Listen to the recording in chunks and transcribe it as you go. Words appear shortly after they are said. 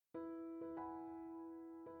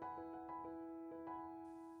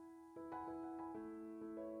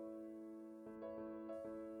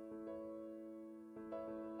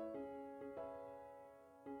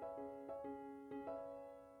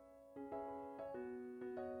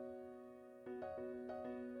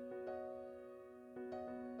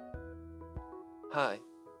Hi,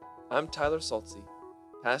 I'm Tyler Saltzy,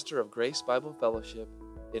 pastor of Grace Bible Fellowship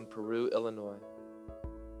in Peru, Illinois.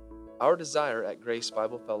 Our desire at Grace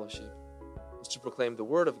Bible Fellowship is to proclaim the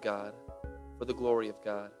Word of God for the glory of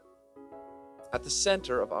God. At the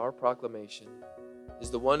center of our proclamation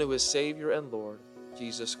is the one who is Savior and Lord,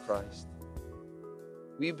 Jesus Christ.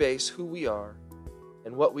 We base who we are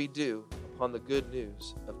and what we do upon the good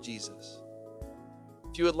news of Jesus.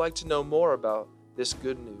 If you would like to know more about this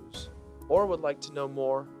good news, or would like to know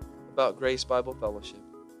more about Grace Bible Fellowship,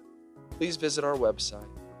 please visit our website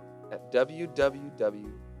at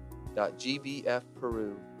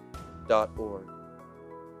www.gbfperu.org.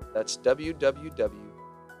 That's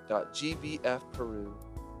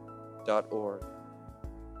www.gbfperu.org.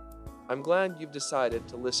 I'm glad you've decided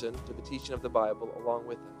to listen to the teaching of the Bible along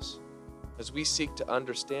with us, as we seek to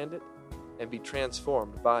understand it and be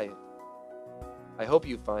transformed by it. I hope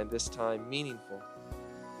you find this time meaningful,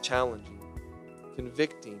 challenging,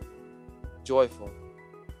 convicting, joyful,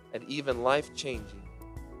 and even life-changing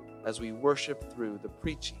as we worship through the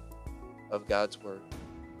preaching of God's Word.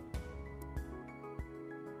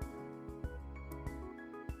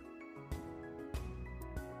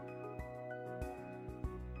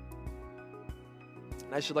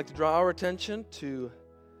 I should like to draw our attention to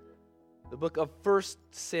the book of 1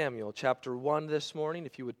 Samuel, chapter 1 this morning.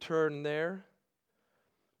 If you would turn there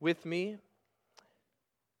with me.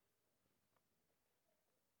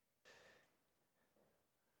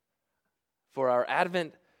 For our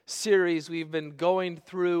Advent series, we've been going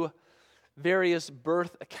through various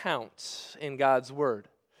birth accounts in God's Word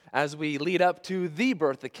as we lead up to the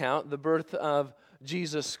birth account, the birth of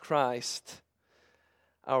Jesus Christ,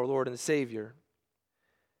 our Lord and Savior.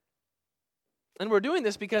 And we're doing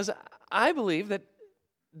this because I believe that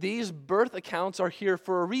these birth accounts are here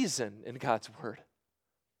for a reason in God's Word.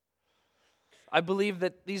 I believe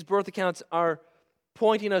that these birth accounts are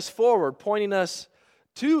pointing us forward, pointing us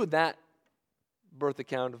to that birth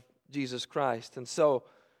account of Jesus Christ. And so,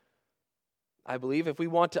 I believe if we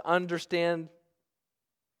want to understand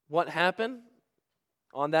what happened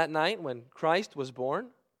on that night when Christ was born,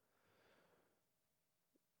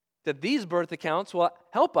 that these birth accounts will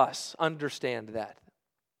help us understand that.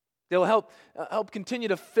 They'll help continue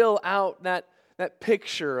to fill out that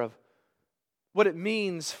picture of what it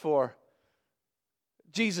means for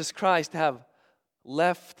Jesus Christ to have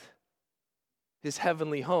left his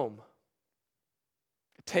heavenly home,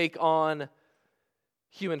 take on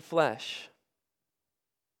human flesh,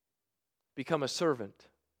 become a servant,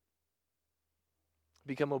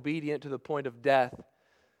 become obedient to the point of death,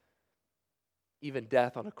 even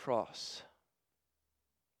death on a cross.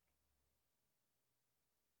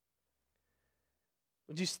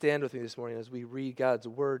 Would you stand with me this morning as we read God's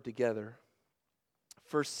Word together?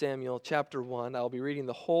 1 Samuel chapter 1. I'll be reading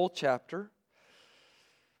the whole chapter,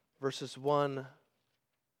 verses 1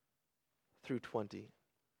 through 20.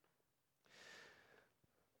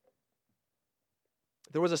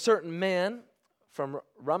 There was a certain man from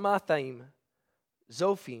Ramathaim,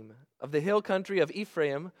 Zophim, of the hill country of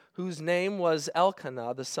Ephraim, whose name was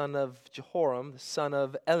Elkanah, the son of Jehoram, the son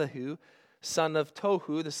of Elihu, son of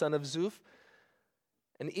Tohu, the son of Zuph,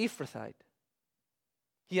 an Ephrathite.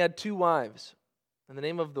 He had 2 wives, and the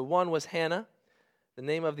name of the one was Hannah, the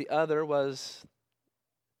name of the other was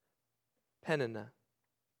Peninnah.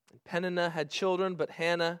 And Peninnah had children, but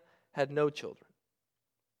Hannah had no children.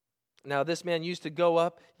 Now this man used to go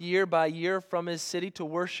up year by year from his city to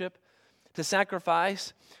worship, to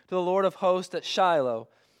sacrifice to the Lord of hosts at Shiloh.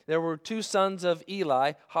 There were 2 sons of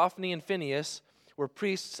Eli, Hophni and Phinehas, were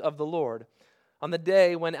priests of the Lord. On the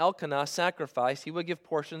day when Elkanah sacrificed, he would give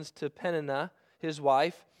portions to Peninnah, his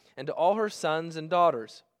wife, and to all her sons and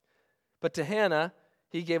daughters. But to Hannah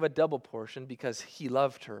he gave a double portion because he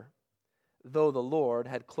loved her, though the Lord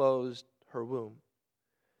had closed her womb.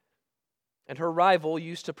 And her rival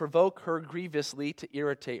used to provoke her grievously to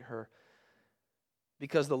irritate her,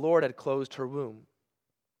 because the Lord had closed her womb.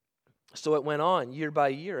 So it went on year by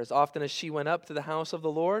year. As often as she went up to the house of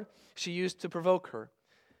the Lord, she used to provoke her.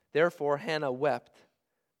 Therefore Hannah wept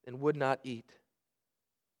and would not eat.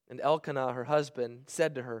 And Elkanah, her husband,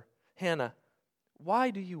 said to her, Hannah, why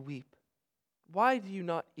do you weep? Why do you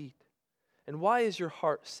not eat? And why is your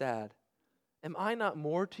heart sad? Am I not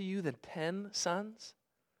more to you than 10 sons?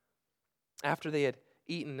 After they had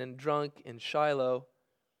eaten and drunk in Shiloh,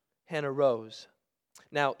 Hannah rose.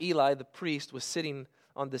 Now Eli the priest was sitting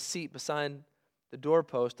on the seat beside the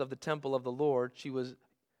doorpost of the temple of the Lord. She was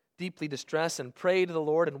deeply distressed and prayed to the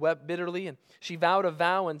Lord and wept bitterly. And she vowed a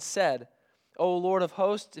vow and said, O Lord of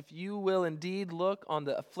hosts, if you will indeed look on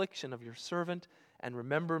the affliction of your servant and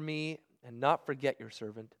remember me and not forget your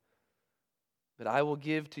servant, but I will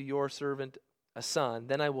give to your servant a son.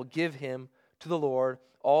 Then I will give him to the Lord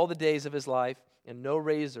all the days of his life, and no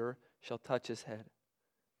razor shall touch his head."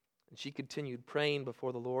 And she continued praying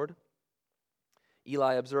before the Lord.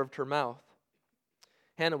 Eli observed her mouth.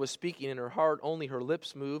 Hannah was speaking in her heart, only her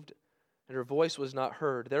lips moved, and her voice was not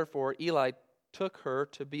heard. Therefore Eli took her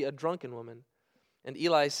to be a drunken woman. And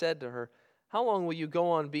Eli said to her, "How long will you go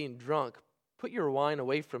on being drunk? Put your wine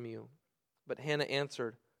away from you." But Hannah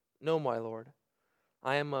answered, "No, my Lord.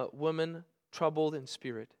 I am a woman troubled in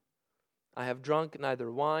spirit. I have drunk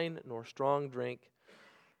neither wine nor strong drink,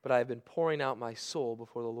 but I have been pouring out my soul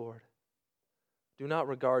before the Lord. Do not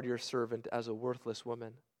regard your servant as a worthless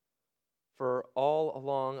woman, for all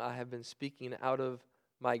along I have been speaking out of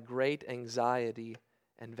my great anxiety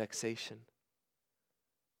and vexation."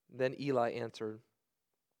 Then Eli answered,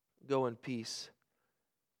 "Go in peace,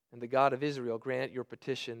 and the God of Israel grant your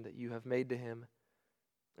petition that you have made to him."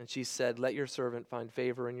 And she said, "Let your servant find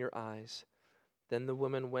favor in your eyes." Then the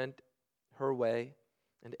woman went her way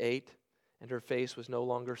and ate, and her face was no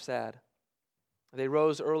longer sad. They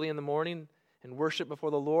rose early in the morning and worshiped before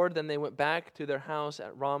the Lord. Then they went back to their house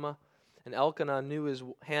at Ramah. And Elkanah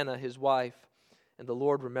knew Hannah, his wife, and the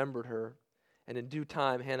Lord remembered her. And in due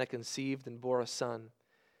time Hannah conceived and bore a son.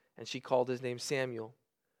 And she called his name Samuel,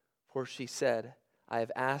 for she said, "I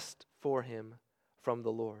have asked for him from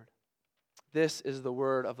the Lord." This is the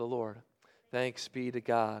word of the Lord. Thanks be to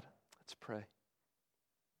God. Let's pray.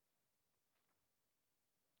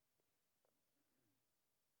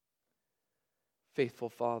 Faithful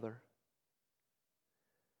Father,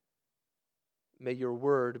 may your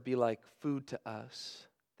word be like food to us,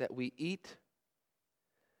 that we eat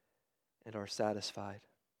and are satisfied.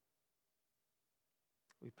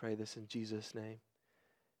 We pray this in Jesus' name.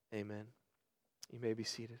 Amen. You may be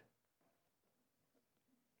seated.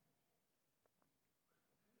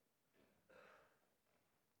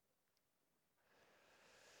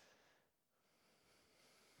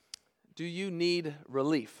 Do you need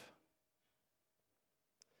relief?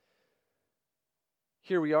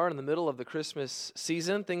 Here we are in the middle of the Christmas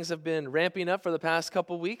season. Things have been ramping up for the past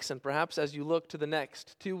couple weeks, and perhaps as you look to the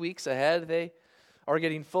next 2 weeks ahead, they are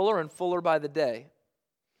getting fuller and fuller by the day.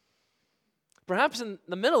 Perhaps in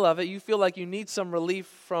the middle of it, you feel like you need some relief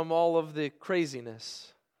from all of the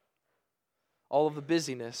craziness, all of the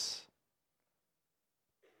busyness.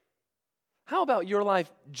 How about your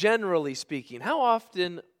life generally speaking? How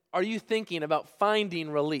often are you thinking about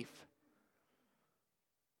finding relief?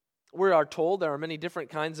 We are told there are many different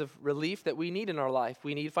kinds of relief that we need in our life.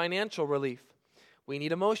 We need financial relief. We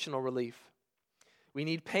need emotional relief. We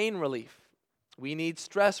need pain relief. We need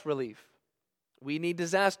stress relief. We need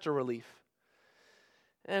disaster relief.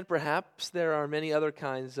 And perhaps there are many other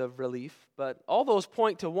kinds of relief, but all those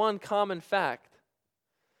point to one common fact.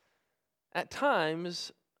 At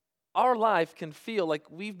times, our life can feel like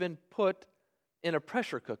we've been put in a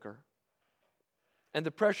pressure cooker. And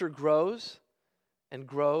the pressure grows and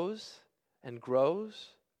grows and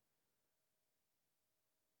grows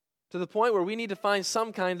to the point where we need to find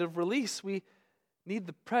some kind of release. We need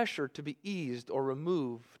the pressure to be eased or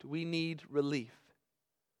removed. We need relief.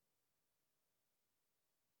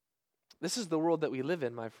 This is the world that we live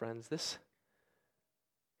in, my friends. This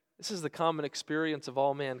is the common experience of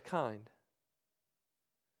all mankind.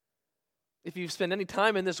 If you've spent any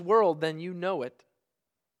time in this world, then you know it.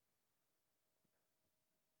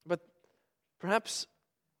 But perhaps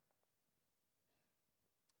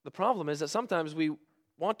the problem is that sometimes we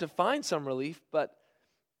want to find some relief, but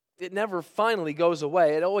it never finally goes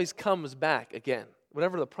away. It always comes back again.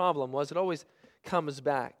 Whatever the problem was, it always comes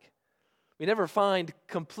back. We never find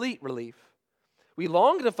complete relief. We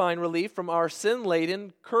long to find relief from our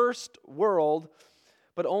sin-laden, cursed world,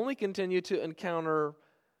 but only continue to encounter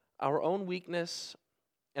our own weakness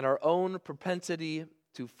and our own propensity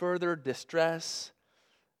to further distress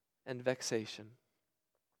and vexation.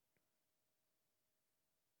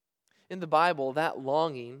 In the Bible, that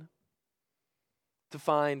longing to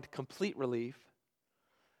find complete relief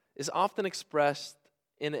is often expressed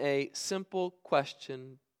in a simple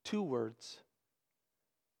question, 2 words.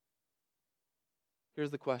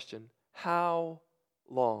 Here's the question: how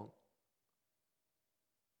long?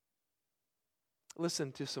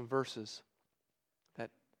 Listen to some verses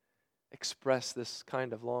that express this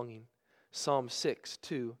kind of longing. Psalm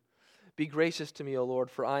 6:2. Be gracious to me, O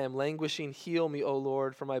Lord, for I am languishing. Heal me, O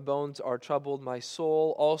Lord, for my bones are troubled. My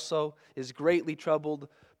soul also is greatly troubled.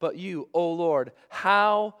 But you, O Lord,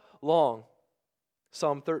 how long?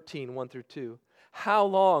 Psalm 13:1-2. How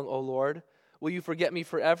long, O Lord, will you forget me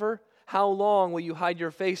forever? How long will you hide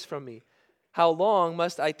your face from me? How long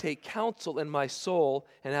must I take counsel in my soul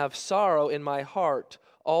and have sorrow in my heart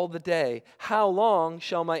all the day? How long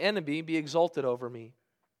shall my enemy be exalted over me?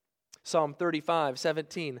 Psalm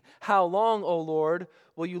 35:17. How long, O Lord,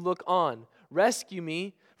 will you look on? Rescue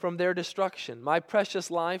me from their destruction, my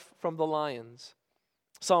precious life from the lions.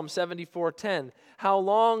 Psalm 74:10. How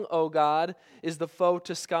long, O God, is the foe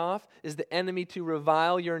to scoff? Is the enemy to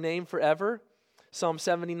revile your name forever? Psalm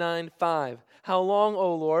 79:5. How long,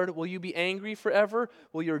 O Lord, will you be angry forever?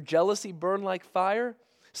 Will your jealousy burn like fire?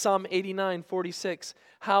 Psalm 89:46.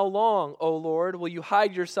 How long, O Lord, will you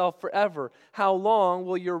hide yourself forever? How long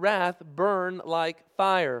will your wrath burn like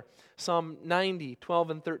fire? Psalm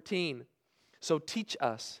 90:12 and 13. So teach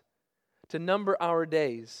us to number our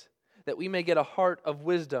days, that we may get a heart of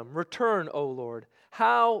wisdom. Return, O Lord.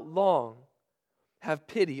 How long? Have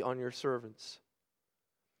pity on your servants.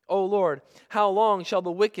 O Lord, how long shall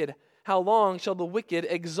the wicked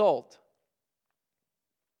exult?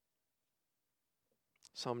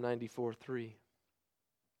 Psalm 94:3.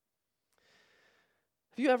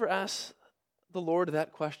 Have you ever asked the Lord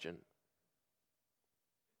that question?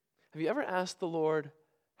 Have you ever asked the Lord,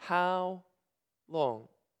 how long?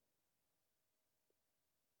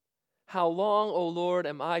 How long, O Lord,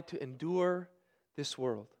 am I to endure this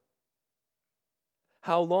world?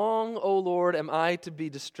 How long, O Lord, am I to be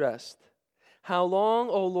distressed? How long,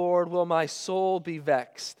 O Lord, will my soul be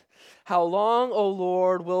vexed? How long, O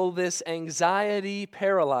Lord, will this anxiety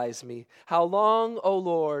paralyze me? How long, O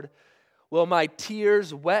Lord, will my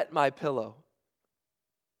tears wet my pillow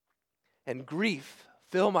and grief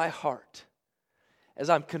fill my heart as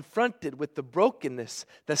I'm confronted with the brokenness,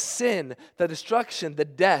 the sin, the destruction, the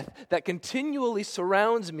death that continually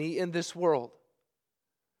surrounds me in this world?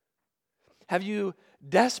 Have you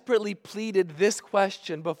desperately pleaded this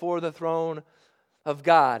question before the throne of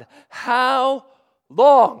God? How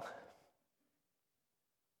long?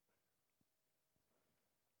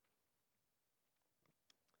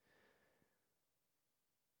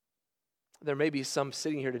 There may be some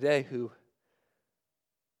sitting here today who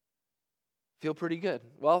feel pretty good.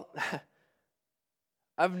 Well,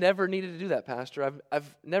 I've never needed to do that, Pastor.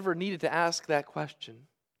 I've never needed to ask that question.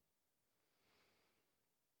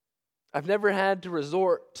 I've never had to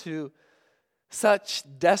resort to such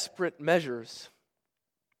desperate measures.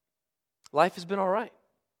 Life has been all right.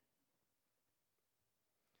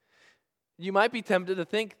 You might be tempted to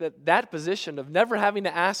think that that position of never having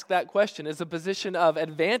to ask that question is a position of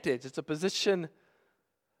advantage. It's a position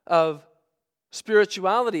of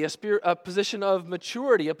spirituality, a position of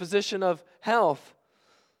maturity, a position of health.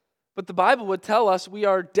 But the Bible would tell us we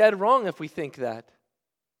are dead wrong if we think that.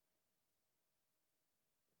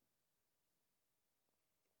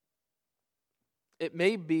 It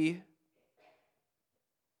may be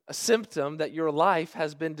a symptom that your life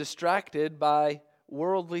has been distracted by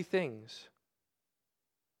worldly things.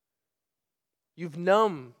 You've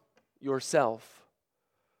numbed yourself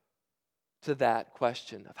to that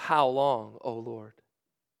question of how long, O Lord?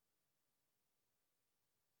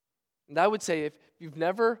 And I would say if you've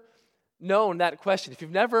never known that question, if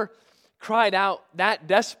you've never cried out that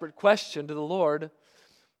desperate question to the Lord,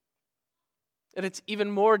 and it's even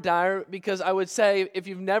more dire because I would say if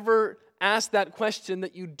you've never asked that question,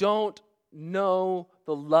 that you don't know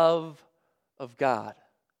the love of God.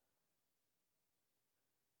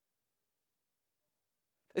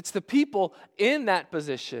 It's the people in that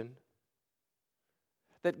position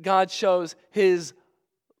that God shows His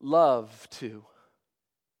love to.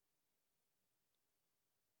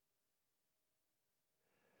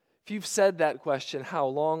 If you've said that question, how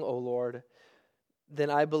long, O Lord, then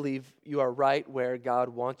I believe you are right where God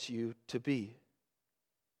wants you to be.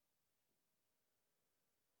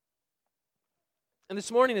 And this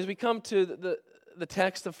morning, as we come to the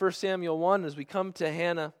text of 1 Samuel 1, as we come to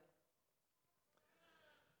Hannah,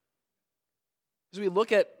 as we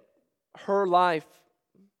look at her life,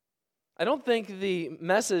 I don't think the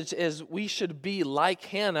message is we should be like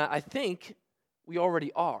Hannah. I think we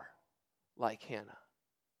already are like Hannah.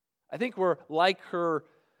 I think we're like her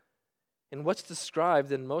in what's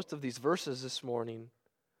described in most of these verses this morning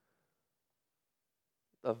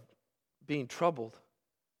of being troubled,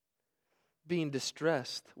 being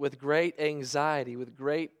distressed, with great anxiety, with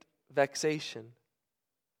great vexation.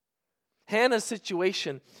 Hannah's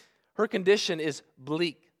situation, her condition is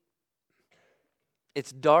bleak.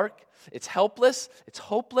 It's dark, it's helpless, it's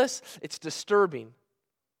hopeless, it's disturbing.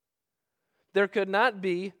 There could not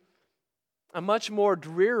be a much more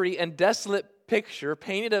dreary and desolate picture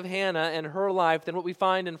painted of Hannah and her life than what we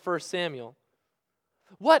find in 1 Samuel.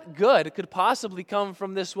 What good could possibly come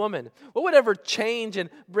from this woman? What would ever change and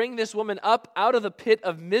bring this woman up out of the pit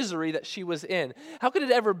of misery that she was in? How could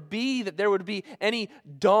it ever be that there would be any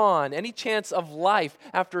dawn, any chance of life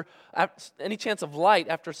any chance of light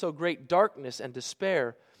after so great darkness and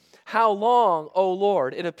despair? How long, O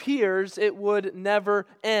Lord? It appears it would never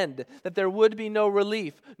end, that there would be no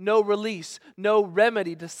relief, no release, no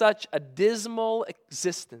remedy to such a dismal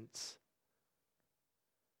existence.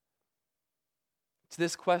 It's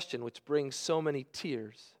this question which brings so many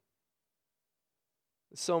tears,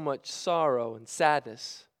 so much sorrow and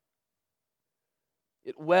sadness.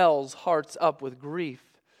 It wells hearts up with grief.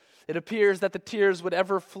 It appears that the tears would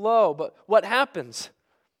ever flow, but what happens?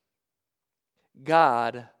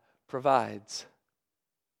 God provides.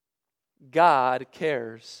 God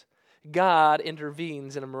cares. God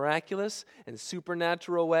intervenes in a miraculous and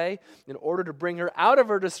supernatural way in order to bring her out of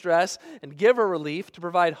her distress and give her relief, to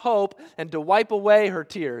provide hope and to wipe away her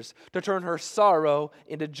tears, to turn her sorrow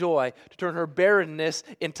into joy, to turn her barrenness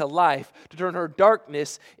into life, to turn her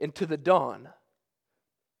darkness into the dawn.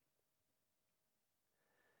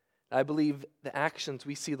 I believe the actions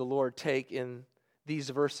we see the Lord take in these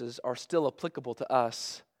verses are still applicable to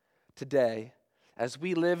us today as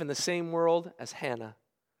we live in the same world as Hannah.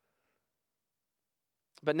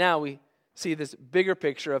 But now we see this bigger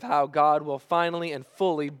picture of how God will finally and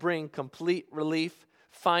fully bring complete relief,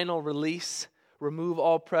 final release, remove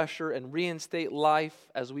all pressure, and reinstate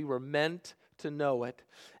life as we were meant to know it,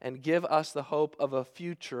 and give us the hope of a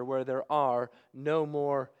future where there are no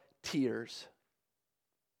more tears.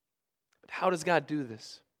 But how does God do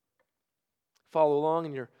this? Follow along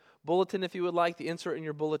in your bulletin if you would like, the insert in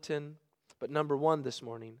your bulletin. But number one this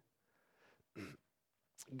morning,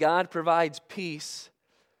 God provides peace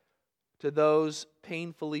to those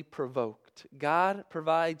painfully provoked. God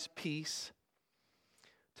provides peace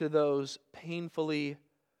to those painfully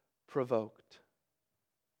provoked.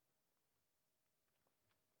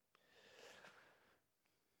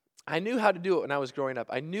 I knew how to do it when I was growing up.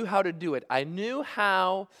 I knew how to do it. I knew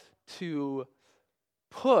how to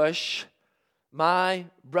push my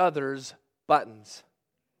brother's buttons.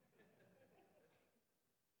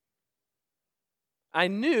 I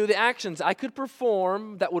knew the actions I could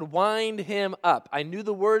perform that would wind him up. I knew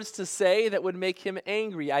the words to say that would make him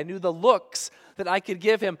angry. I knew the looks that I could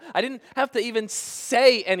give him. I didn't have to even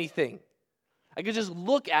say anything. I could just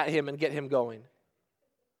look at him and get him going.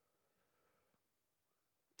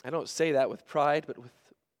 I don't say that with pride, but with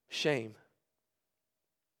shame.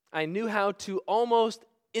 I knew how to almost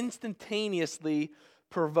instantaneously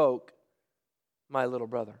provoke my little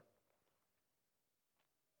brother.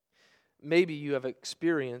 Maybe you have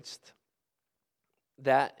experienced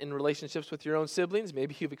that in relationships with your own siblings.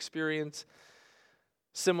 Maybe you've experienced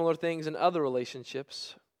similar things in other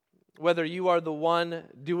relationships. Whether you are the one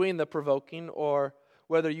doing the provoking or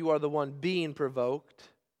whether you are the one being provoked.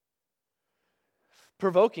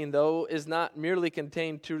 Provoking, though, is not merely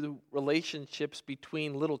contained to relationships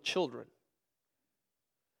between little children.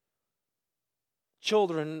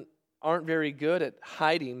 Children aren't very good at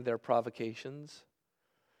hiding their provocations.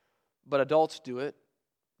 But adults do it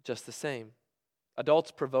just the same. Adults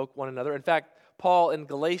provoke one another. In fact, Paul in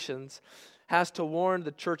Galatians has to warn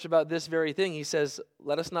the church about this very thing. He says,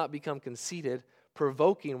 let us not become conceited,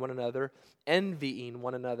 provoking one another, envying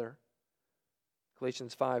one another.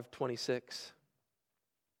 Galatians 5:26.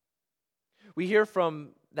 We hear from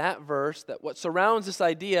that verse that what surrounds this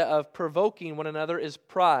idea of provoking one another is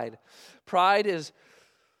pride. Pride is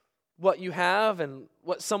what you have and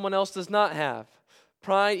what someone else does not have.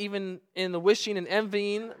 Pride even in the wishing and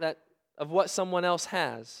envying of what someone else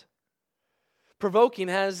has. Provoking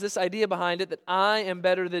has this idea behind it that I am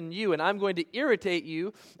better than you and I'm going to irritate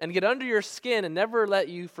you and get under your skin and never let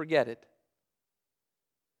you forget it.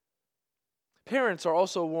 Parents are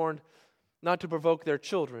also warned not to provoke their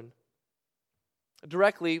children.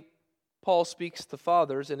 Directly, Paul speaks to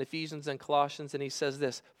fathers in Ephesians and Colossians, and he says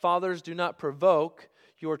this, fathers, do not provoke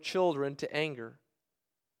your children to anger.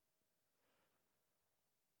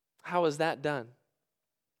 How is that done?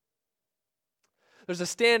 There's a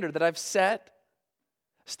standard that I've set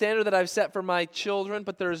for my children,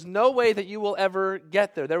 but there's no way that you will ever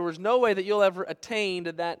get there. There was no way that you'll ever attain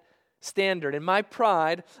to that standard. In my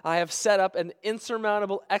pride, I have set up an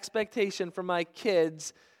insurmountable expectation for my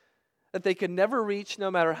kids that they could never reach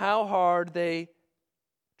no matter how hard they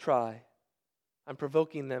try. I'm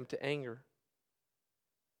provoking them to anger.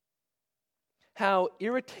 How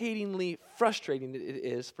irritatingly frustrating it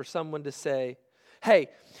is for someone to say, hey,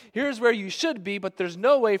 here's where you should be, but there's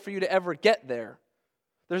no way for you to ever get there.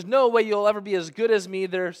 There's no way you'll ever be as good as me.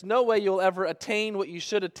 There's no way you'll ever attain what you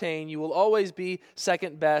should attain. You will always be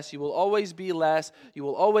second best. You will always be less. You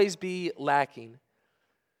will always be lacking.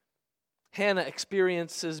 Hannah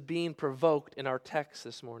experiences being provoked in our text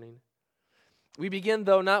this morning. We begin,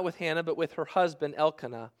 though, not with Hannah, but with her husband,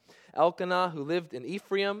 Elkanah. Elkanah, who lived in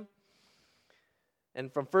Ephraim. And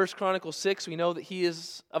from 1 Chronicles 6, we know that he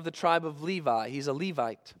is of the tribe of Levi. He's a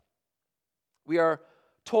Levite. We are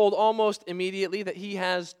told almost immediately that he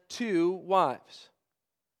has 2 wives.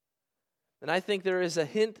 And I think there is a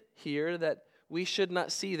hint here that we should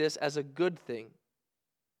not see this as a good thing.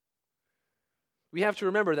 We have to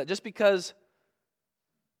remember that just because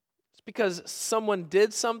someone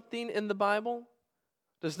did something in the Bible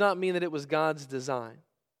does not mean that it was God's design.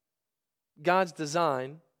 God's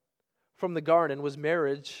design from the garden was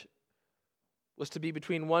marriage was to be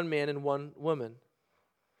between one man and one woman.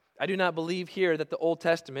 I do not believe here that the Old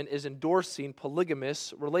Testament is endorsing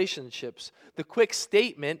polygamous relationships. The quick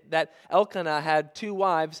statement that Elkanah had 2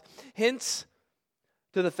 wives hints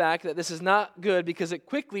to the fact that this is not good because it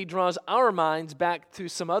quickly draws our minds back to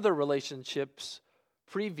some other relationships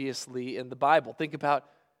previously in the Bible. Think about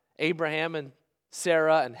Abraham and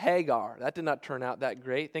Sarah and Hagar. That did not turn out that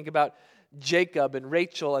great. Think about Jacob and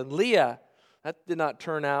Rachel and Leah. That did not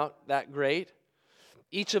turn out that great.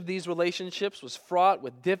 Each of these relationships was fraught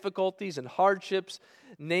with difficulties and hardships,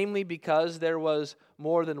 namely because there was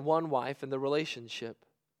more than one wife in the relationship.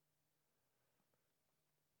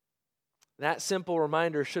 That simple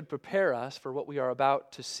reminder should prepare us for what we are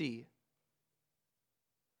about to see.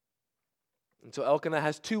 And so Elkanah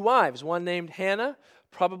has 2 wives, one named Hannah,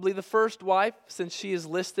 probably the first wife since she is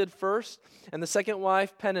listed first, and the second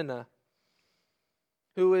wife, Peninnah,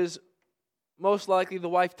 who is most likely the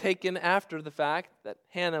wife taken after the fact that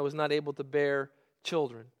Hannah was not able to bear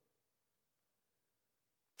children.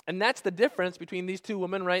 And that's the difference between these 2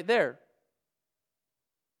 women right there.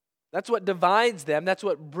 That's what divides them. That's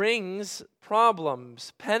what brings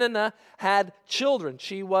problems. Peninnah had children.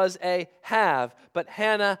 She was a have. But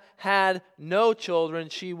Hannah had no children.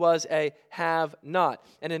 She was a have-not.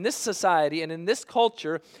 And in this society and in this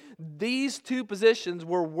culture, these 2 positions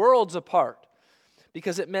were worlds apart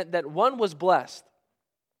because it meant that one was blessed.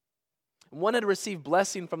 One had received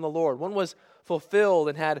blessing from the Lord. One was fulfilled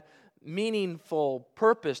and had meaningful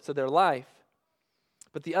purpose to their life.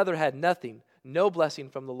 But the other had nothing. No blessing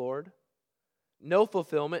from the Lord, no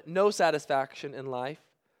fulfillment, no satisfaction in life,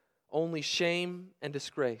 only shame and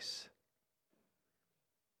disgrace.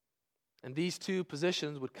 And these 2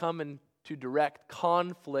 positions would come into direct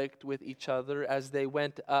conflict with each other as they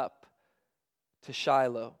went up to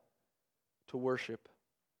Shiloh to worship.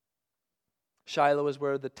 Shiloh is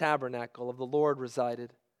where the tabernacle of the Lord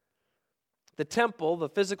resided. The temple, the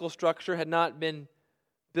physical structure, had not been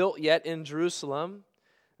built yet in Jerusalem.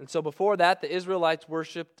 And so before that, the Israelites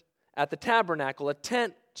worshipped at the tabernacle, a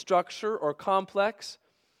tent structure or complex,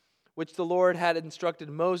 which the Lord had instructed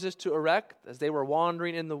Moses to erect as they were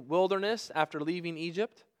wandering in the wilderness after leaving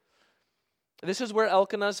Egypt. This is where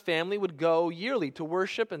Elkanah's family would go yearly to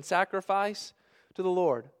worship and sacrifice to the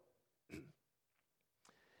Lord.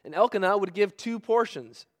 And Elkanah would give 2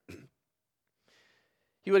 portions.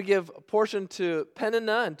 He would give a portion to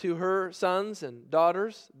Peninnah and to her sons and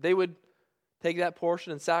daughters. They would take that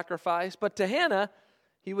portion and sacrifice. But to Hannah,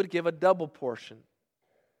 he would give a double portion.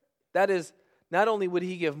 That is, not only would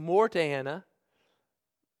he give more to Hannah,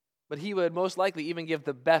 but he would most likely even give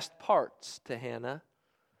the best parts to Hannah.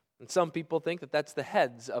 And some people think that that's the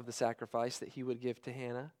heads of the sacrifice that he would give to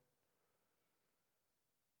Hannah.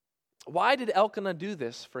 Why did Elkanah do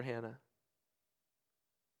this for Hannah?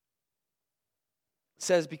 It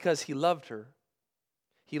says because he loved her.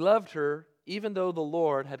 He loved her even though the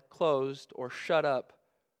Lord had closed or shut up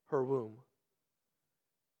her womb.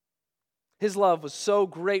 His love was so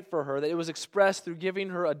great for her that it was expressed through giving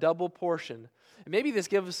her a double portion. And maybe this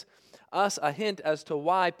gives us a hint as to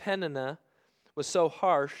why Peninnah was so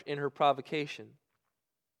harsh in her provocation.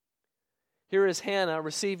 Here is Hannah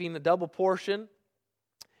receiving a double portion.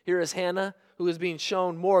 Here is Hannah who is being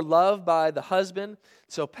shown more love by the husband.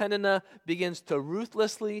 So Peninnah begins to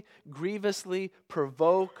ruthlessly, grievously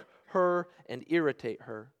provoke her and irritate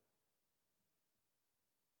her.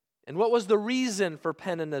 And what was the reason for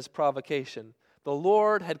Peninnah's provocation? The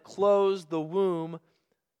Lord had closed the womb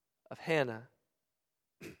of Hannah.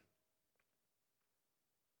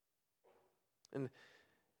 And you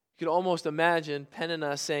could almost imagine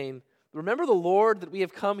Peninnah saying, "Remember the Lord that we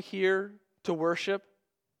have come here to worship?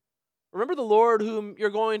 Remember the Lord whom you're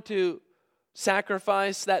going to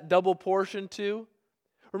sacrifice that double portion to?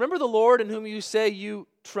 Remember the Lord in whom you say you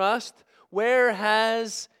trust? Where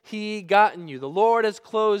has He gotten you? The Lord has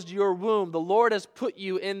closed your womb. The Lord has put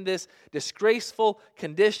you in this disgraceful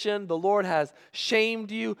condition. The Lord has shamed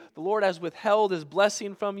you. The Lord has withheld His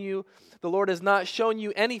blessing from you. The Lord has not shown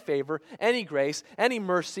you any favor, any grace, any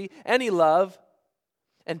mercy, any love.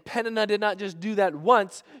 And Peninnah did not just do that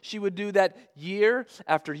once. She would do that year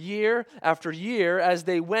after year after year as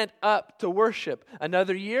they went up to worship.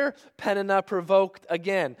 Another year, Peninnah provoked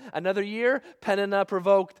again. Another year, Peninnah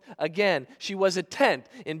provoked again. She was intent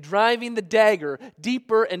in driving the dagger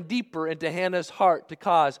deeper and deeper into Hannah's heart to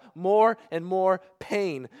cause more and more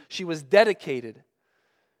pain. She was dedicated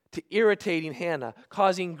to irritating Hannah,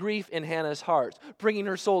 causing grief in Hannah's heart, bringing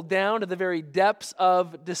her soul down to the very depths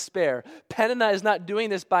of despair. Peninnah is not doing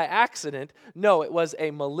this by accident. No, it was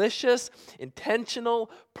a malicious,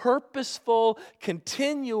 intentional, purposeful,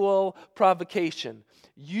 continual provocation.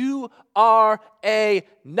 You are a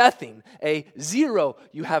nothing, a zero.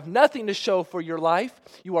 You have nothing to show for your life.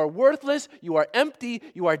 You are worthless. You are empty.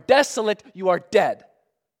 You are desolate. You are dead.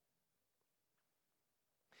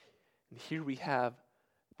 And here we have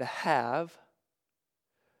the have,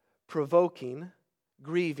 provoking,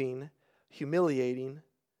 grieving, humiliating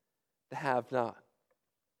the have not.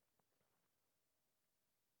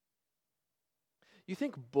 You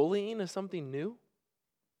think bullying is something new?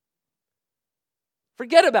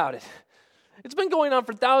 Forget about it. It's been going on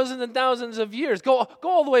for thousands and thousands of years. Go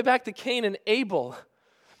all the way back to Cain and Abel.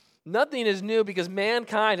 Nothing is new because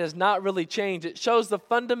mankind has not really changed. It shows the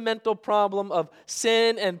fundamental problem of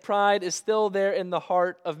sin and pride is still there in the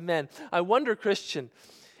heart of men. I wonder, Christian,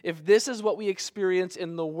 if this is what we experience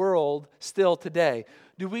in the world still today.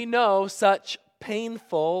 Do we know such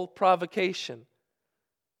painful provocation?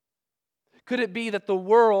 Could it be that the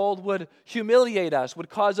world would humiliate us,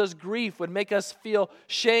 would cause us grief, would make us feel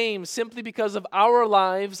shame simply because of our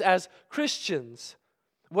lives as Christians?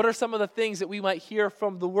 What are some of the things that we might hear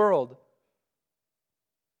from the world?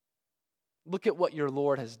 Look at what your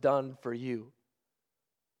Lord has done for you.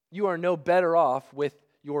 You are no better off with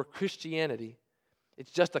your Christianity.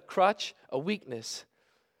 It's just a crutch, a weakness.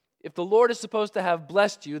 If the Lord is supposed to have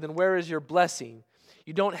blessed you, then where is your blessing?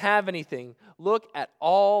 You don't have anything. Look at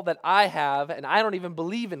all that I have, and I don't even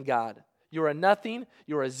believe in God. You're a nothing.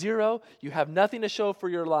 You're a zero. You have nothing to show for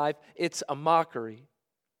your life. It's a mockery.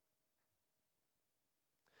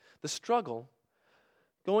 The struggle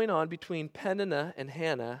going on between Peninnah and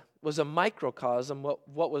Hannah was a microcosm of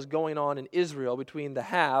what was going on in Israel between the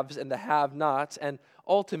haves and the have-nots, and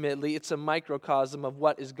ultimately it's a microcosm of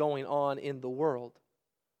what is going on in the world.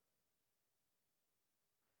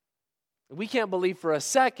 We can't believe for a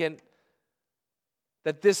second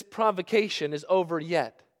that this provocation is over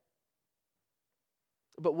yet.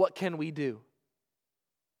 But what can we do?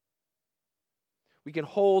 We can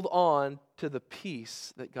hold on to the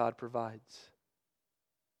peace that God provides.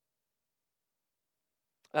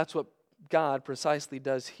 That's what God precisely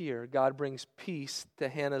does here. God brings peace to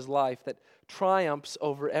Hannah's life that triumphs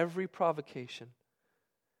over every provocation,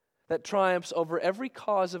 that triumphs over every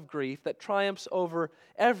cause of grief, that triumphs over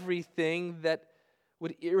everything that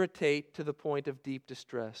would irritate to the point of deep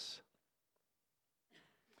distress.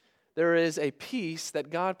 There is a peace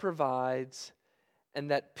that God provides, and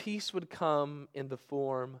that peace would come in the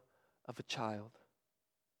form of a child.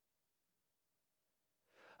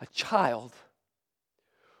 A child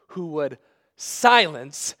who would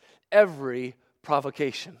silence every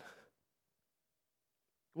provocation.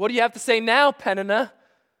 What do you have to say now, Peninnah?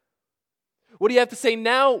 What do you have to say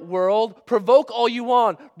now, world? Provoke all you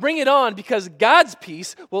want. Bring it on, because God's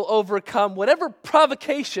peace will overcome whatever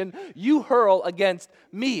provocation you hurl against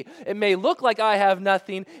me. It may look like I have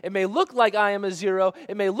nothing. It may look like I am a zero.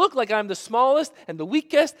 It may look like I'm the smallest and the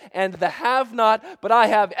weakest and the have-not, but I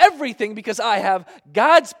have everything because I have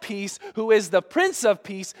God's peace, who is the Prince of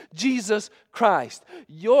Peace, Jesus Christ.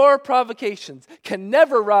 Your provocations can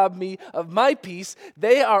never rob me of my peace.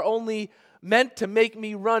 They are only meant to make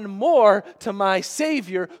me run more to my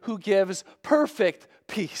Savior, who gives perfect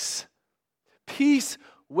peace. Peace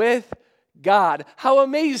with God. How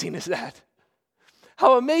amazing is that?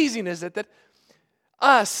 How amazing is it that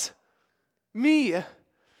us, me,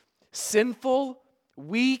 sinful,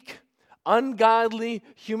 weak, ungodly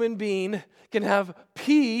human being, can have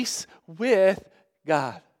peace with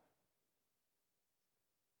God.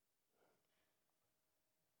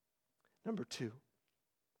 Number 2.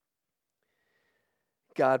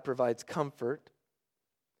 God provides comfort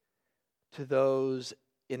to those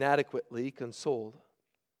inadequately consoled.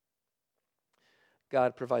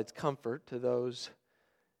 God provides comfort to those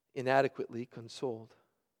inadequately consoled.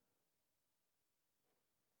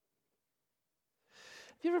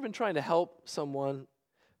 Have you ever been trying to help someone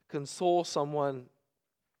console someone,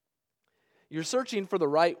 you're searching for the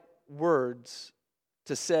right words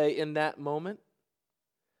to say in that moment.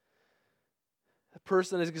 The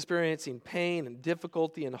person is experiencing pain and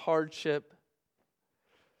difficulty and hardship.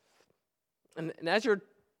 And as you're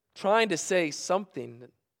trying to say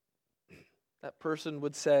something, that person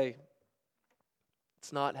would say,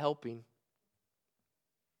 "It's not helping."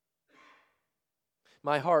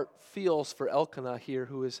 My heart feels for Elkanah here,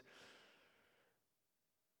 who is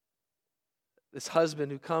this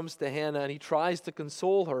husband who comes to Hannah and he tries to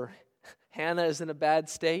console her. Hannah is in a bad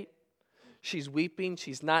state. She's weeping.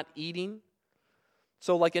 She's not eating.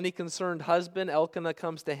 So like any concerned husband, Elkanah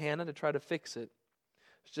comes to Hannah to try to fix it.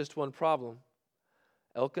 There's just one problem.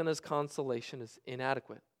 Elkanah's consolation is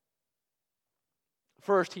inadequate.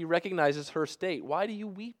 First, he recognizes her state. Why do you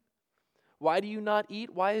weep? Why do you not eat?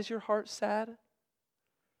 Why is your heart sad?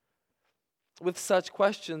 With such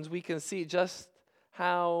questions, we can see just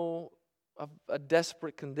how a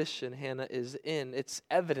desperate condition Hannah is in. It's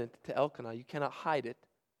evident to Elkanah. You cannot hide it.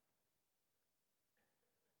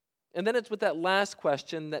 And then it's with that last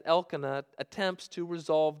question that Elkanah attempts to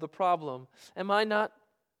resolve the problem. Am I not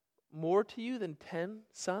more to you than 10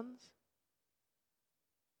 sons?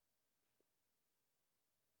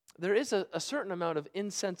 There is a certain amount of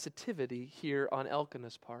insensitivity here on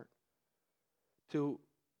Elkanah's part to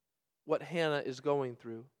what Hannah is going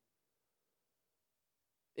through.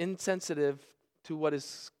 Insensitive to what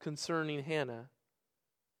is concerning Hannah.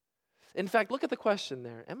 In fact, look at the question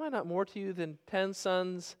there. Am I not more to you than 10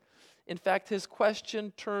 sons? In fact, his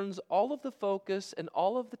question turns all of the focus and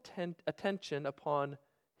all of the attention upon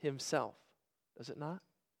himself. Does it not?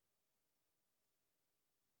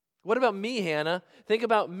 What about me, Hannah? Think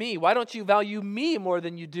about me. Why don't you value me more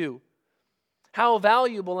than you do? How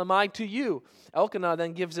valuable am I to you? Elkanah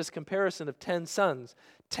then gives this comparison of 10 sons,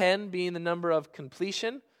 10 being the number of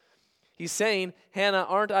completion. He's saying, Hannah,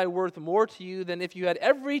 aren't I worth more to you than if you had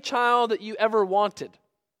every child that you ever wanted?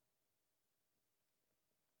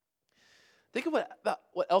 Think about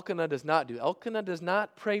what Elkanah does not do. Elkanah does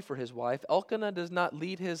not pray for his wife. Elkanah does not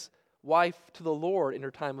lead his wife to the Lord in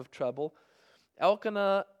her time of trouble.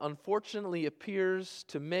 Elkanah, unfortunately, appears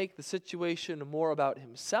to make the situation more about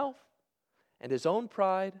himself and his own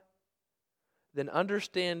pride than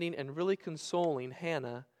understanding and really consoling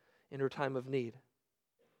Hannah in her time of need.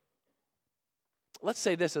 Let's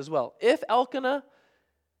say this as well. If Elkanah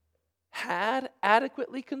had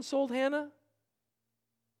adequately consoled Hannah,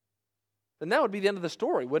 then that would be the end of the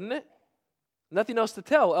story, wouldn't it? Nothing else to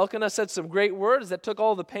tell. Elkanah said some great words that took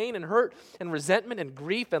all the pain and hurt and resentment and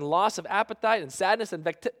grief and loss of appetite and sadness and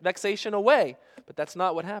vexation away. But that's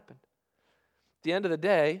not what happened. At the end of the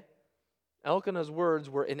day, Elkanah's words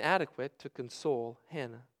were inadequate to console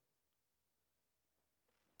Hannah.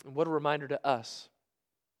 And what a reminder to us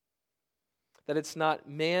that it's not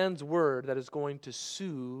man's word that is going to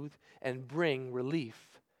soothe and bring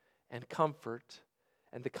relief and comfort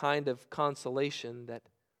and the kind of consolation that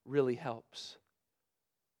really helps.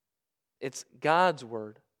 It's God's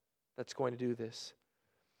word that's going to do this.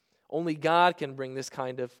 Only God can bring this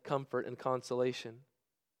kind of comfort and consolation.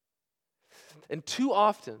 And too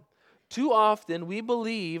often we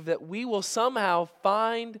believe that we will somehow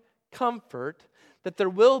find comfort, that there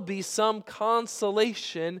will be some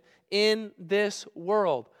consolation in this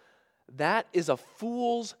world. That is a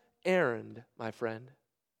fool's errand, my friend.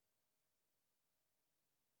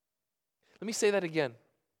 Let me say that again,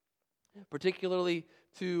 particularly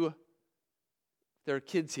to their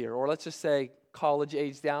kids here, or let's just say college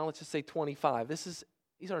age down, let's just say 25. These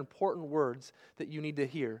are important words that you need to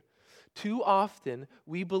hear. Too often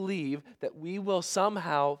we believe that we will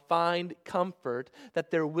somehow find comfort,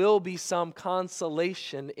 that there will be some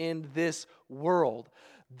consolation in this world.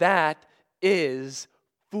 That is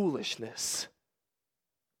foolishness.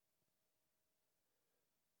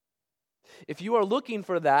 If you are looking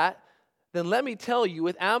for that, then let me tell you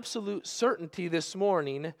with absolute certainty this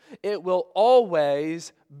morning, it will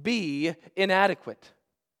always be inadequate.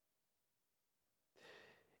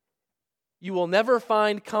 You will never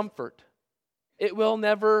find comfort. It will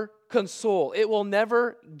never console. It will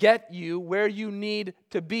never get you where you need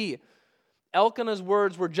to be. Elkanah's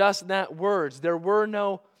words were just that, words. There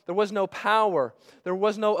was no power. There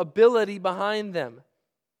was no ability behind them.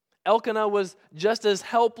 Elkanah was just as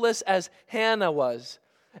helpless as Hannah was.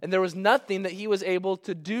 And there was nothing that he was able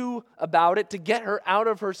to do about it to get her out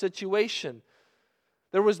of her situation.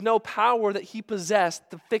 There was no power that he possessed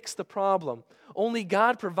to fix the problem. Only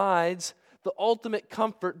God provides the ultimate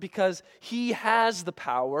comfort because He has the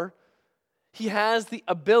power. He has the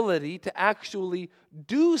ability to actually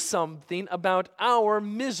do something about our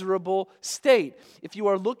miserable state. If you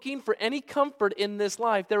are looking for any comfort in this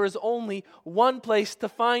life, there is only one place to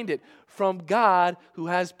find it: from God, who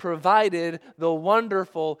has provided the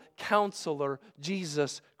wonderful Counselor,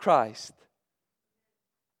 Jesus Christ.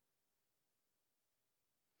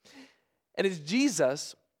 And it's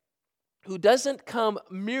Jesus who doesn't come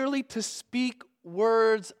merely to speak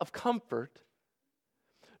words of comfort.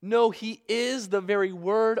 No, He is the very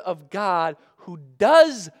Word of God who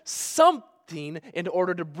does something in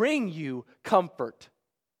order to bring you comfort.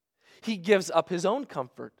 He gives up His own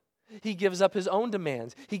comfort. He gives up His own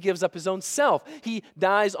demands. He gives up His own self. He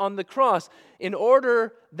dies on the cross in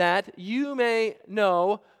order that you may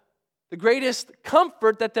know the greatest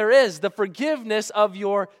comfort that there is, the forgiveness of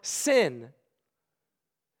your sin.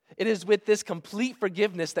 It is with this complete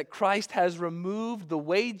forgiveness that Christ has removed the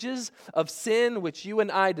wages of sin which you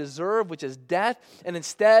and I deserve, which is death, and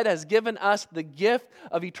instead has given us the gift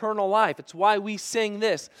of eternal life. It's why we sing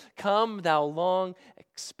this: "Come, thou long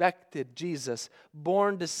expected Jesus,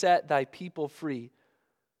 born to set thy people free.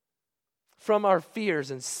 From our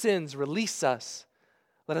fears and sins release us.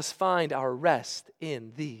 Let us find our rest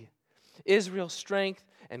in thee. Israel's strength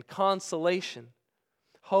and consolation,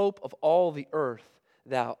 hope of all the earth,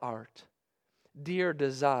 thou art, dear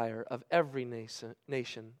desire of every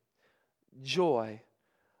nation, joy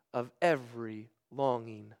of every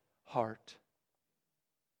longing heart."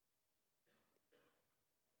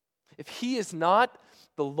 If He is not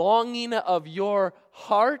the longing of your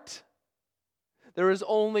heart, there is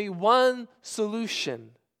only one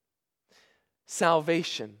solution: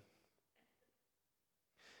 salvation.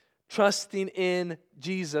 Trusting in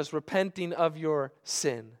Jesus, repenting of your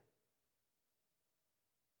sin.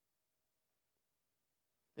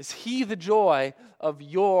 Is He the joy of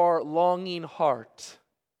your longing heart?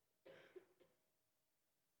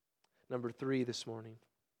 Number 3 this morning.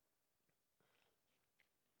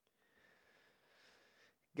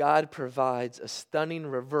 God provides a stunning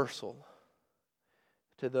reversal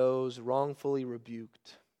to those wrongfully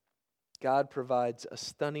rebuked. God provides a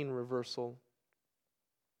stunning reversal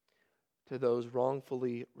to those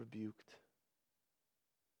wrongfully rebuked.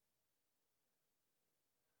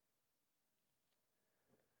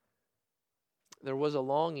 There was a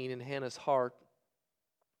longing in Hannah's heart,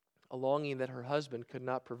 a longing that her husband could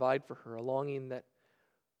not provide for her, a longing that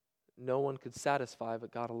no one could satisfy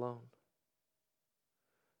but God alone.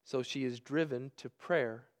 So she is driven to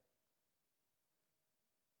prayer.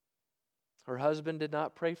 Her husband did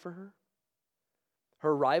not pray for her.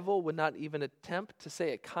 Her rival would not even attempt to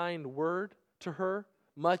say a kind word to her,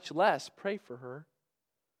 much less pray for her.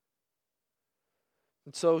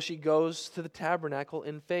 And so she goes to the tabernacle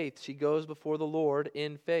in faith. She goes before the Lord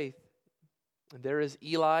in faith. And there is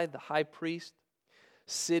Eli, the high priest,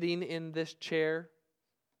 sitting in this chair,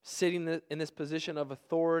 sitting in this position of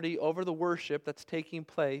authority over the worship that's taking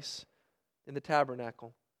place in the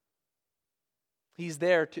tabernacle. He's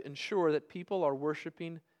there to ensure that people are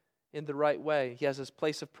worshiping in the right way. He has his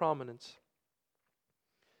place of prominence.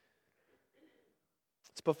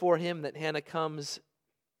 It's before him that Hannah comes,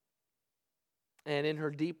 and in her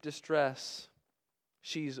deep distress,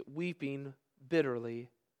 she's weeping bitterly,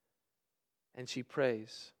 and she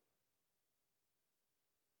prays.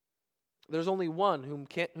 There's only one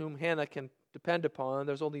whom Hannah can depend upon.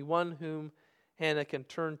 There's only one whom Hannah can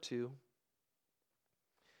turn to.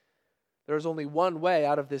 There's only one way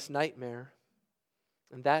out of this nightmare,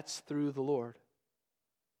 and that's through the Lord.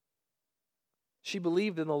 She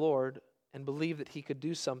believed in the Lord and believed that He could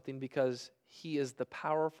do something because He is the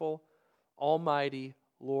powerful, almighty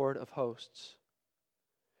Lord of hosts.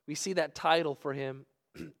 We see that title for Him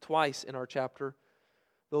twice in our chapter,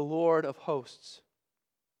 the Lord of hosts.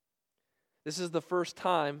 This is the first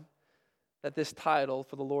time that this title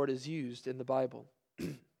for the Lord is used in the Bible.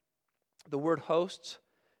 The word hosts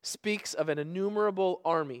speaks of an innumerable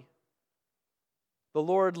army, the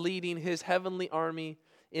Lord leading His heavenly army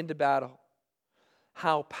into battle.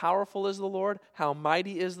 How powerful is the Lord? How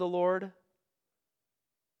mighty is the Lord?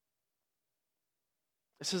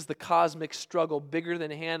 This is the cosmic struggle bigger than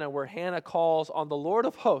Hannah, where Hannah calls on the Lord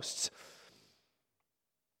of hosts,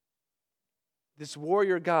 this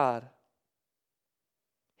warrior God.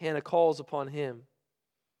 Hannah calls upon Him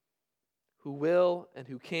who will and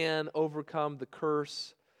who can overcome the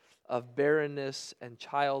curse of barrenness and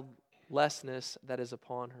childlessness that is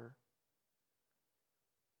upon her.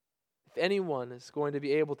 If anyone is going to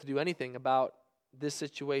be able to do anything about this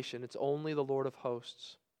situation, it's only the Lord of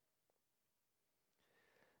hosts.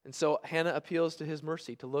 And so Hannah appeals to His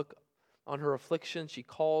mercy to look on her affliction. She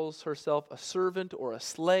calls herself a servant or a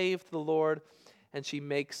slave to the Lord, and she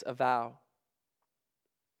makes a vow.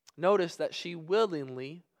 Notice that she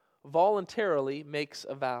willingly, voluntarily makes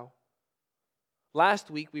a vow.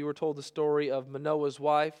 Last week we were told the story of Manoah's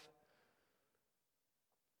wife,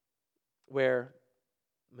 where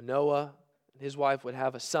Manoah and his wife would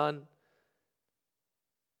have a son,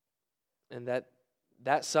 and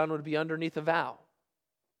that son would be underneath a vow.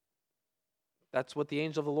 That's what the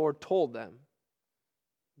angel of the Lord told them.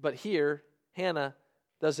 But here, Hannah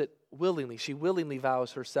does it willingly. She willingly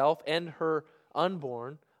vows herself and her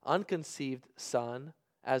unborn, unconceived son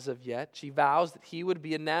as of yet. She vows that he would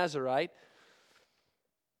be a Nazirite.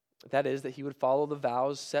 That is, that he would follow the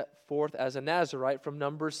vows set forth as a Nazirite from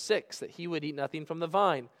Numbers 6, that he would eat nothing from the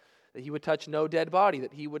vine, that he would touch no dead body,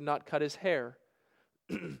 that he would not cut his hair.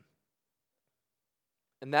 And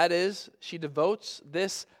that is, she devotes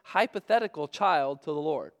this hypothetical child to the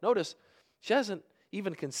Lord. Notice, she hasn't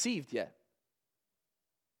even conceived yet.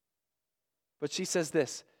 But she says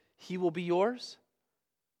this, he will be yours.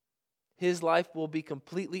 His life will be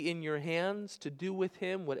completely in your hands to do with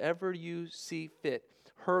him whatever you see fit.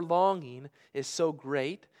 Her longing is so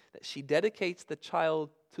great that she dedicates the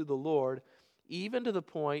child to the Lord, even to the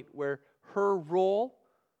point where her role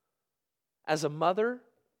as a mother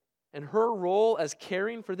and her role as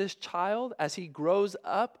caring for this child as he grows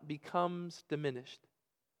up becomes diminished.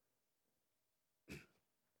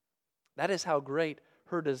 That is how great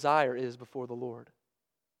her desire is before the Lord.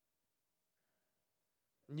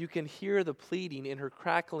 You can hear the pleading in her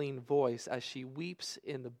crackling voice as she weeps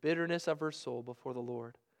in the bitterness of her soul before the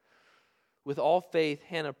Lord. With all faith,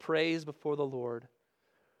 Hannah prays before the Lord.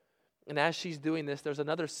 And as she's doing this, there's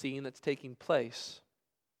another scene that's taking place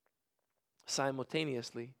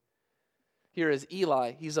simultaneously. Here is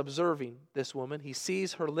Eli. He's observing this woman. He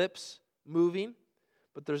sees her lips moving,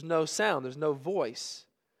 but there's no sound, there's no voice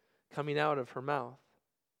coming out of her mouth.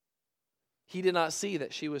 He did not see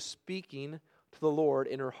that she was speaking to the Lord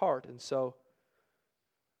in her heart. And so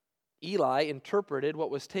Eli interpreted what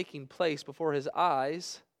was taking place before his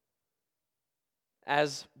eyes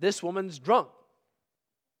as this woman's drunk.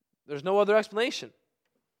 There's no other explanation.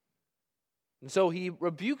 And so he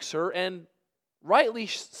rebukes her, and rightly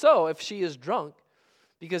so if she is drunk,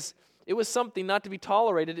 because it was something not to be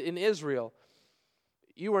tolerated in Israel.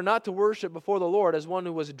 You were not to worship before the Lord as one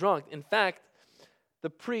who was drunk. In fact, the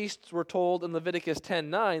priests were told in Leviticus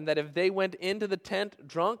 10:9 that if they went into the tent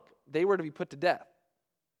drunk, they were to be put to death.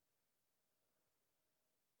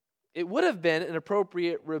 It would have been an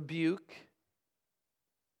appropriate rebuke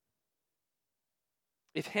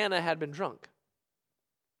if Hannah had been drunk.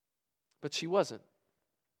 But she wasn't.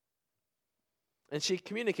 And she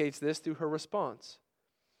communicates this through her response.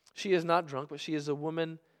 She is not drunk, but she is a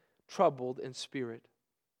woman troubled in spirit.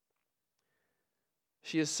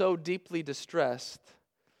 She is so deeply distressed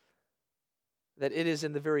that it is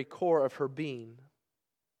in the very core of her being.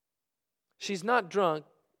 She's not drunk,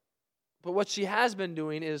 but what she has been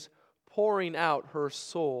doing is pouring out her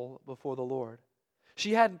soul before the Lord.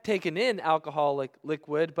 She hadn't taken in alcoholic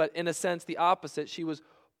liquid, but in a sense the opposite. She was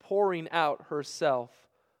pouring out herself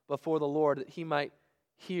before the Lord that he might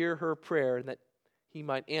hear her prayer and that he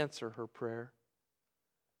might answer her prayer.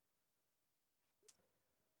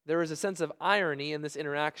 There is a sense of irony in this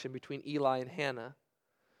interaction between Eli and Hannah.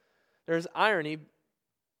 There's irony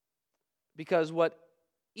because what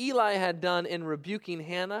Eli had done in rebuking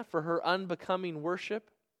Hannah for her unbecoming worship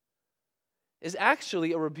is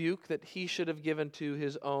actually a rebuke that he should have given to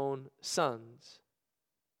his own sons.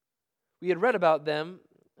 We had read about them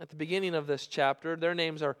at the beginning of this chapter. Their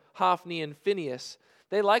names are Hophni and Phinehas.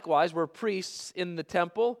 They likewise were priests in the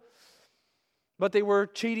temple, but they were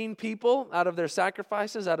cheating people out of their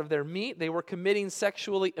sacrifices, out of their meat. They were committing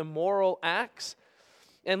sexually immoral acts.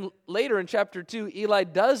 And later in chapter 2, Eli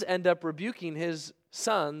does end up rebuking his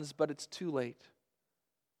sons, but it's too late.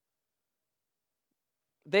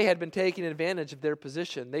 They had been taking advantage of their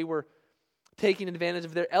position. They were taking advantage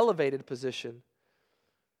of their elevated position.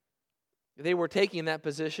 They were taking that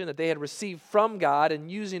position that they had received from God and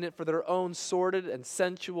using it for their own sordid and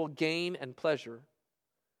sensual gain and pleasure.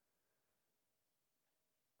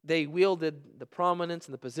 They wielded the prominence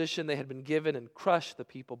and the position they had been given and crushed the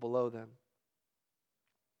people below them.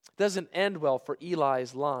 It doesn't end well for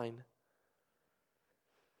Eli's line.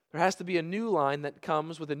 There has to be a new line that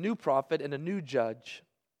comes with a new prophet and a new judge.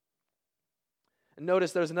 And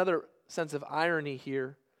notice there's another sense of irony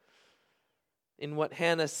here in what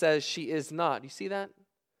Hannah says she is not. You see that?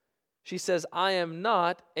 She says, I am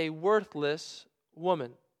not a worthless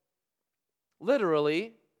woman.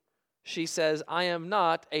 Literally, she says, I am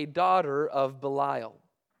not a daughter of Belial.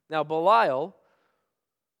 Now, Belial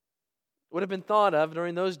would have been thought of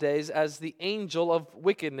during those days as the angel of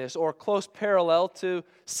wickedness, or close parallel to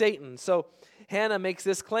Satan. So Hannah makes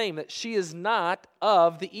this claim that she is not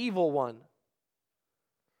of the evil one,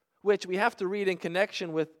 which we have to read in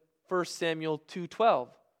connection with 1 Samuel 2:12,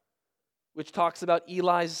 which talks about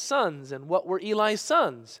Eli's sons. And what were Eli's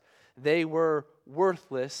sons? They were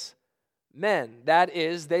worthless men. That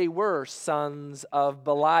is, they were sons of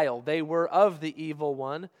Belial. They were of the evil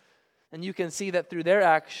one. And you can see that through their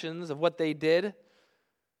actions of what they did,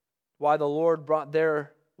 why the Lord brought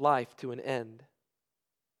their life to an end.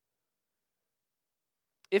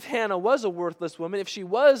 If Hannah was a worthless woman, if she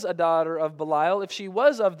was a daughter of Belial, if she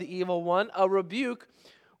was of the evil one, a rebuke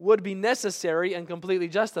would be necessary and completely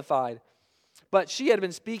justified. But she had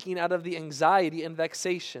been speaking out of the anxiety and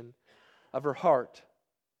vexation of her heart.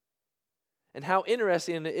 And how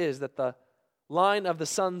interesting it is that the line of the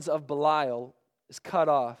sons of Belial is cut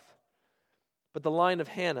off, but the line of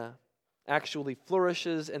Hannah actually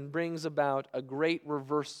flourishes and brings about a great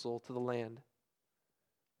reversal to the land.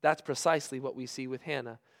 That's precisely what we see with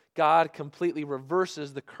Hannah. God completely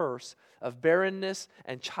reverses the curse of barrenness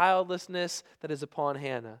and childlessness that is upon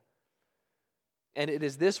Hannah. And it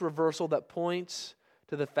is this reversal that points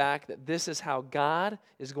to the fact that this is how God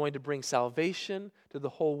is going to bring salvation to the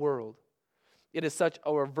whole world. It is such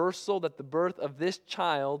a reversal that the birth of this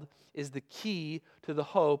child is the key to the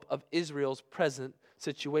hope of Israel's present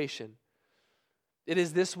situation. It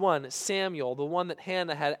is this one, Samuel, the one that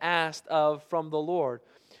Hannah had asked of from the Lord,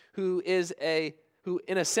 who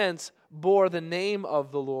in a sense bore the name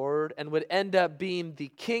of the Lord and would end up being the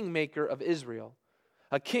kingmaker of Israel.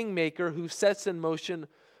 A kingmaker who sets in motion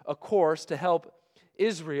a course to help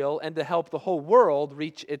Israel and to help the whole world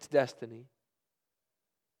reach its destiny.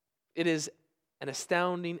 It is an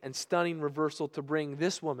astounding and stunning reversal to bring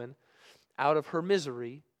this woman out of her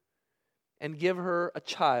misery and give her a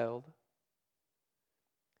child.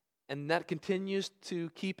 And that continues to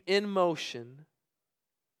keep in motion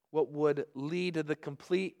what would lead to the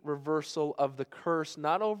complete reversal of the curse,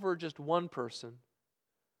 not over just one person,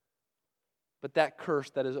 but that curse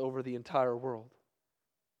that is over the entire world.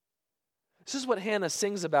 This is what Hannah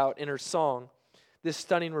sings about in her song, this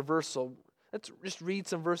stunning reversal. Let's just read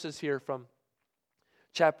some verses here from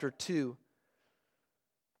chapter 2.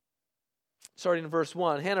 Starting in verse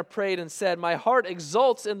 1, Hannah prayed and said, "My heart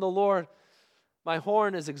exults in the Lord. My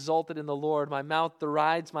horn is exalted in the Lord. My mouth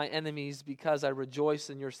derides my enemies because I rejoice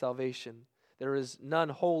in your salvation. There is none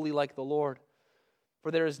holy like the Lord,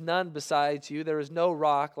 for there is none besides you. There is no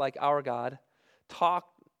rock like our God.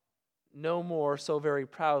 Talk no more so very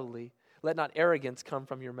proudly. Let not arrogance come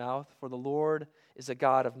from your mouth, for the Lord is a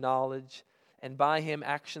God of knowledge, and by him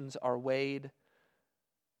actions are weighed.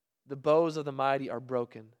 The bows of the mighty are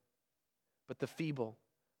broken, but the feeble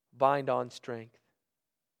bind on strength.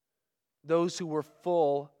 Those who were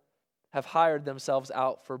full have hired themselves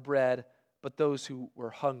out for bread, but those who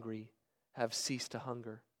were hungry have ceased to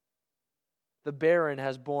hunger. The barren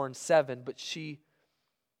has borne 7, but she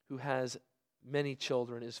who has many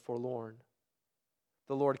children is forlorn.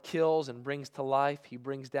 The Lord kills and brings to life. He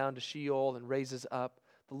brings down to Sheol and raises up.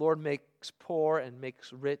 The Lord makes poor and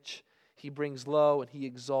makes rich. He brings low and he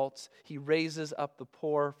exalts. He raises up the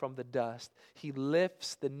poor from the dust. He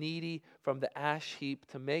lifts the needy from the ash heap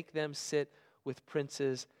to make them sit with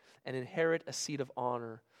princes and inherit a seat of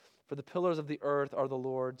honor. For the pillars of the earth are the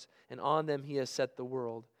Lord's, and on them he has set the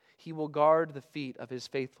world. He will guard the feet of his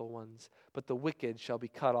faithful ones, but the wicked shall be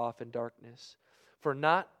cut off in darkness. For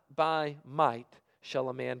not by might shall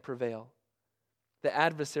a man prevail. The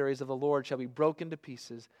adversaries of the Lord shall be broken to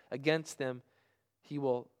pieces. Against them he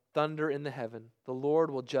will thunder in the heaven. The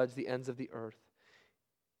Lord will judge the ends of the earth.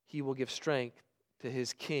 He will give strength to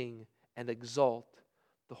his king and exalt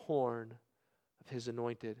the horn of his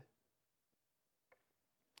anointed.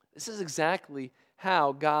 This is exactly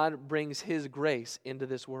how God brings his grace into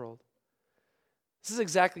this world. This is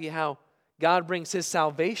exactly how God brings his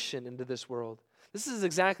salvation into this world. This is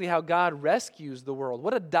exactly how God rescues the world.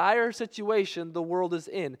 What a dire situation the world is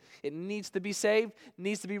in. It needs to be saved,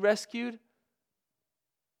 needs to be rescued.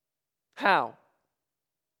 How?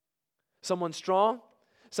 Someone strong,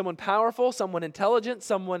 someone powerful, someone intelligent,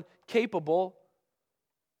 someone capable.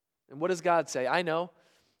 And what does God say? I know,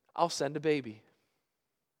 I'll send a baby.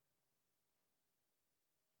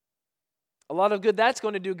 A lot of good that's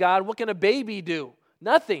going to do, God. What can a baby do?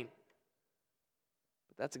 Nothing.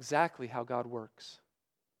 But that's exactly how God works.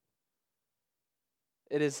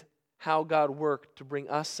 It is how God worked to bring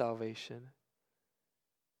us salvation.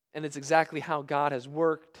 And it's exactly how God has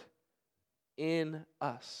worked in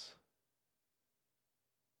us.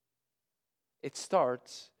 It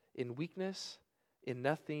starts in weakness, in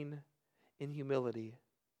nothing, in humility.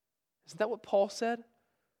 Isn't that what Paul said?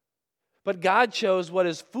 But God chose what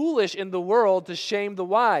is foolish in the world to shame the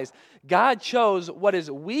wise. God chose what is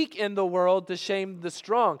weak in the world to shame the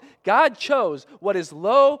strong. God chose what is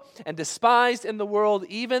low and despised in the world,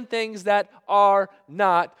 even things that are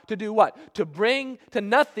not, to do what? To bring to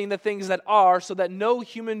nothing the things that are, so that no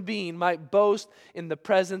human being might boast in the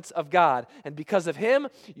presence of God. And because of him,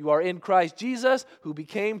 you are in Christ Jesus, who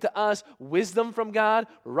became to us wisdom from God,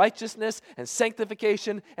 righteousness and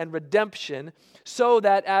sanctification and redemption, so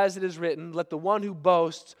that, as it is written, let the one who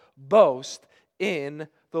boasts boast in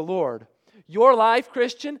the Lord. Your life,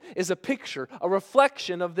 Christian, is a picture, a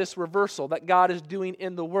reflection of this reversal that God is doing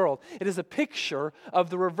in the world. It is a picture of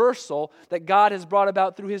the reversal that God has brought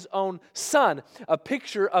about through his own Son, a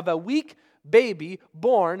picture of a weak baby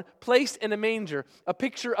born, placed in a manger, a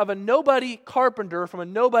picture of a nobody carpenter from a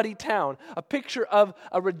nobody town, a picture of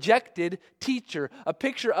a rejected teacher, a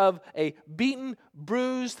picture of a beaten,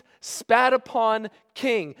 bruised, spat upon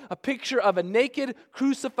king, a picture of a naked,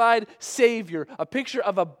 crucified Savior, a picture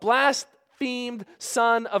of a blasphemed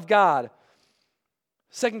Son of God.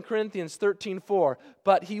 2 Corinthians 13:4,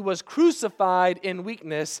 but he was crucified in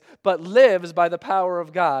weakness, but lives by the power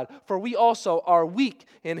of God. For we also are weak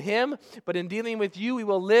in him, but in dealing with you, we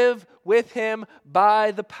will live with him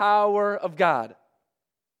by the power of God.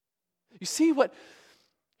 You see what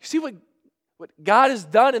God has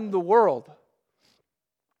done in the world.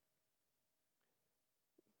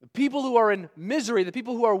 The people who are in misery, the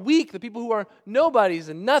people who are weak, the people who are nobodies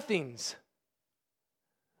and nothings,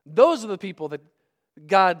 those are the people that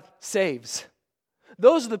God saves.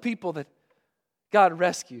 Those are the people that God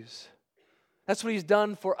rescues. That's what he's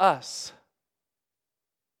done for us.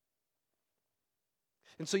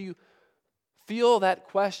 And so you feel that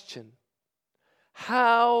question.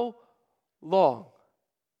 How long?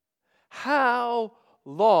 How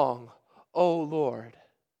long, O Lord,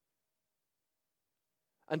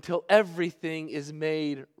 until everything is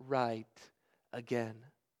made right again?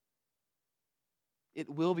 It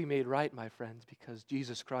will be made right, my friends, because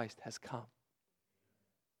Jesus Christ has come.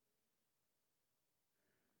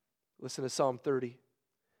 Listen to Psalm 30,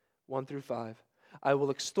 1-5. I will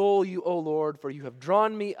extol you, O Lord, for you have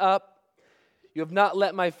drawn me up. You have not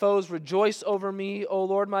let my foes rejoice over me. O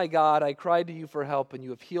Lord my God, I cried to you for help, and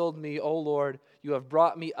you have healed me. O Lord, you have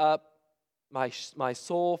brought me up, my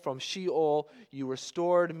soul from Sheol. You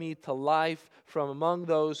restored me to life from among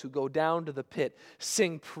those who go down to the pit.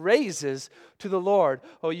 Sing praises to the Lord,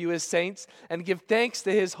 O you his saints, and give thanks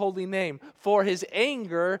to his holy name. For his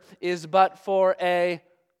anger is but for a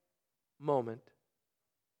moment,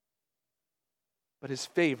 but his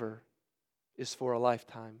favor is for a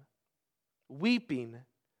lifetime. Weeping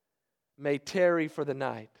may tarry for the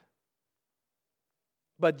night,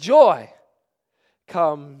 but joy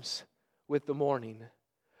comes with the morning.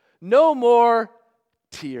 No more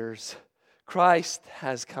tears. Christ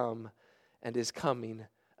has come and is coming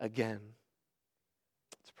again.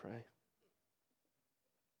 Let's pray.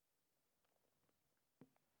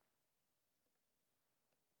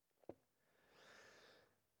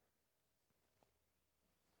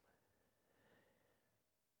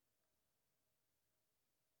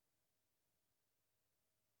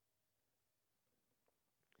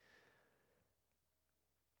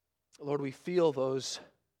 Lord, we feel those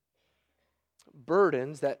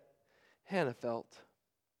burdens that Hannah felt.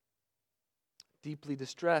 Deeply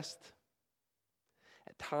distressed,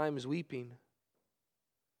 at times weeping,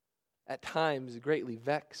 at times greatly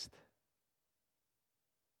vexed,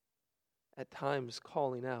 at times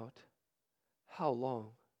calling out, "How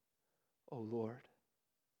long, O Lord?"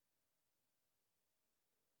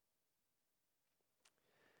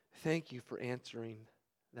 Thank you for answering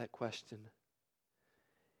that question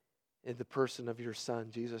in the person of your Son,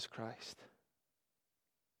 Jesus Christ.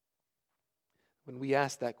 When we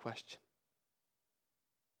ask that question,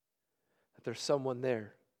 that there's someone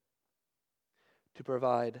there to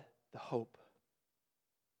provide the hope,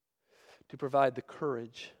 to provide the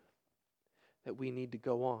courage that we need to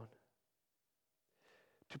go on,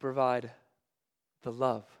 to provide the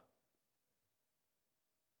love,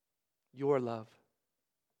 your love.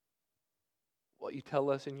 What you tell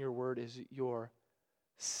us in your word is your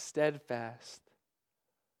steadfast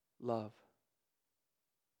love.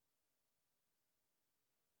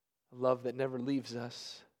 A love that never leaves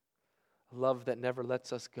us. A love that never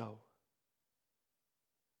lets us go.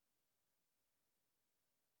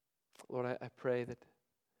 Lord, I pray that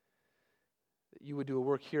you would do a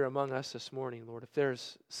work here among us this morning, Lord. If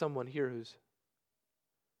there's someone here who's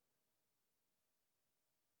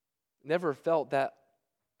never felt that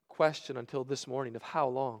question until this morning of how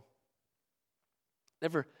long.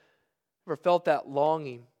 Never felt that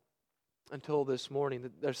longing until this morning,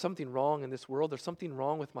 that there's something wrong in this world. There's something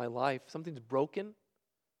wrong with my life. Something's broken.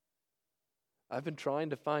 I've been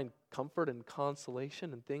trying to find comfort and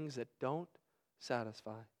consolation in things that don't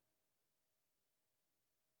satisfy.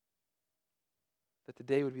 That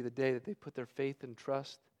today would be the day that they put their faith and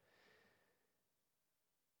trust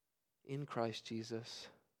in Christ Jesus.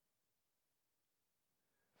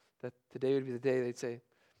 That today would be the day they'd say,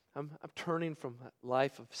 I'm turning from that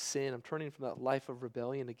life of sin. I'm turning from that life of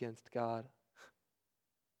rebellion against God. I'm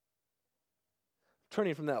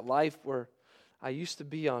turning from that life where I used to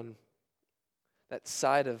be on that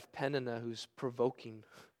side of Peninnah who's provoking.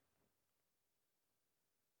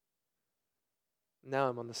 Now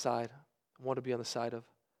I'm on the side. I want to be on the side of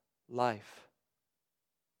life.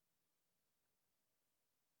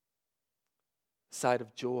 Side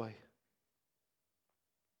of joy.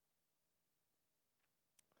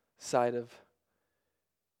 Side of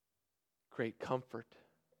great comfort.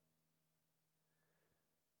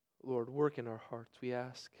 Lord, work in our hearts, we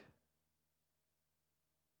ask.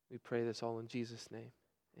 We pray this all in Jesus' name.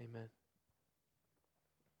 Amen.